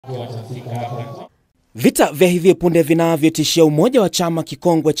Vita vya hivi punde vinavyotishia umoja wa chama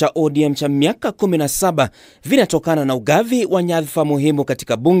kikongwe cha ODM cha miaka 17 vinatokana na ugavi wa nyadhifa muhimu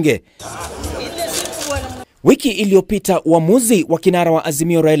katika bunge. Wiki iliyopita uamuzi wa kinara wa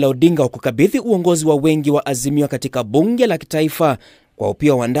Azimio Raila Odinga wa kukabidhi uongozi wa wengi wa Azimio katika bunge la kitaifa kwa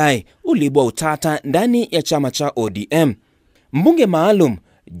Opiyo Wandayi uliibua utata ndani ya chama cha ODM. Mbunge maalum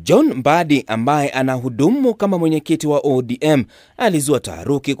John Baadhi ambaye anahudumu kama mwenyekiti wa ODM alizua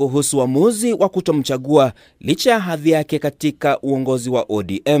taharuki kuhusu uamuzi wa kutomchagua licha ya hadhi yake katika uongozi wa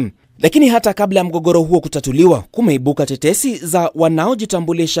ODM. Lakini hata kabla ya mgogoro huo kutatuliwa, kumeibuka tetesi za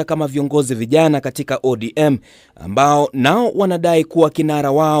wanaojitambulisha kama viongozi vijana katika ODM ambao nao wanadai kuwa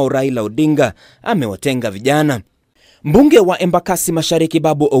kinara wao Raila Odinga amewatenga vijana. Mbunge wa Embakasi mashariki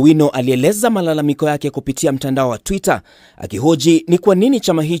Babu Owino alieleza malalamiko yake kupitia mtandao wa Twitter, akihoji ni kwa nini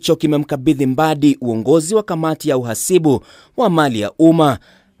chama hicho kimemkabidhi Baadhi uongozi wa kamati ya uhasibu wa mali ya umma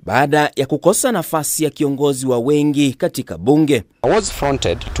baada ya kukosa nafasi ya kiongozi wa wengi katika bunge. I was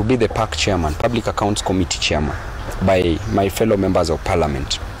fronted to be the PAC chairman, Public Accounts Committee chairman, by my fellow members of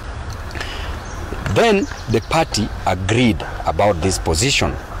parliament. Then the party agreed about this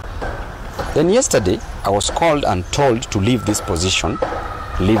position. Then yesterday, I was called and told to leave this position,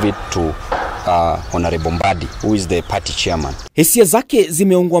 leave it to Honorable Baadhi, who is the party chairman. Hisia zake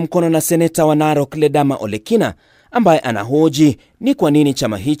zimeungwa mkono na seneta wa Narok Ledama Ole Kina, ambaye anahoji ni kwa nini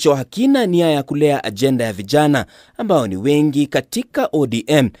chama hicho hakina nia ya kulea ajenda ya vijana ambao ni wengi katika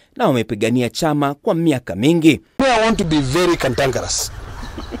ODM na wamepigania chama kwa miaka mingi. I want to be very cantankerous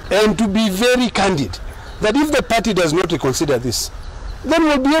and to be very candid that if the party does not reconsider this, then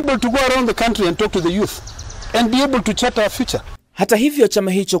we'll be able to go around the country and talk to the youth and be able to chart our future. Hata hivyo,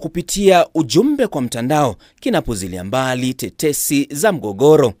 chama hicho kupitia ujumbe kwa mtandao kinapuzilia mbali tetesi za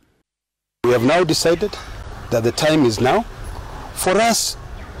mgogoro. We have now decided that the time is now for us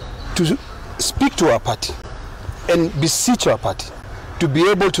to speak to our party and beseech our party to be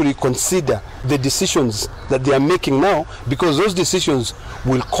able to reconsider the decisions that they are making now, because those decisions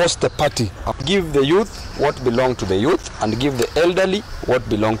will cost the party. Give the youth what belongs to the youth and give the elderly what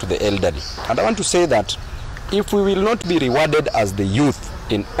belongs to the elderly. And I want to say that if we will not be rewarded as the youth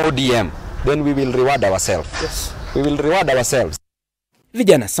in ODM, then we will reward ourselves. Yes. We will reward ourselves.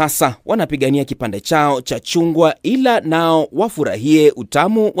 Vijana sasa wanapigania kipande chao cha chungwa, ila nao wafurahie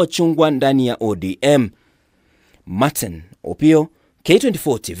utamu wa chungwa ndani ya ODM. Martin Opiyo,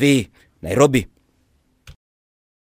 K24 TV, Nairobi.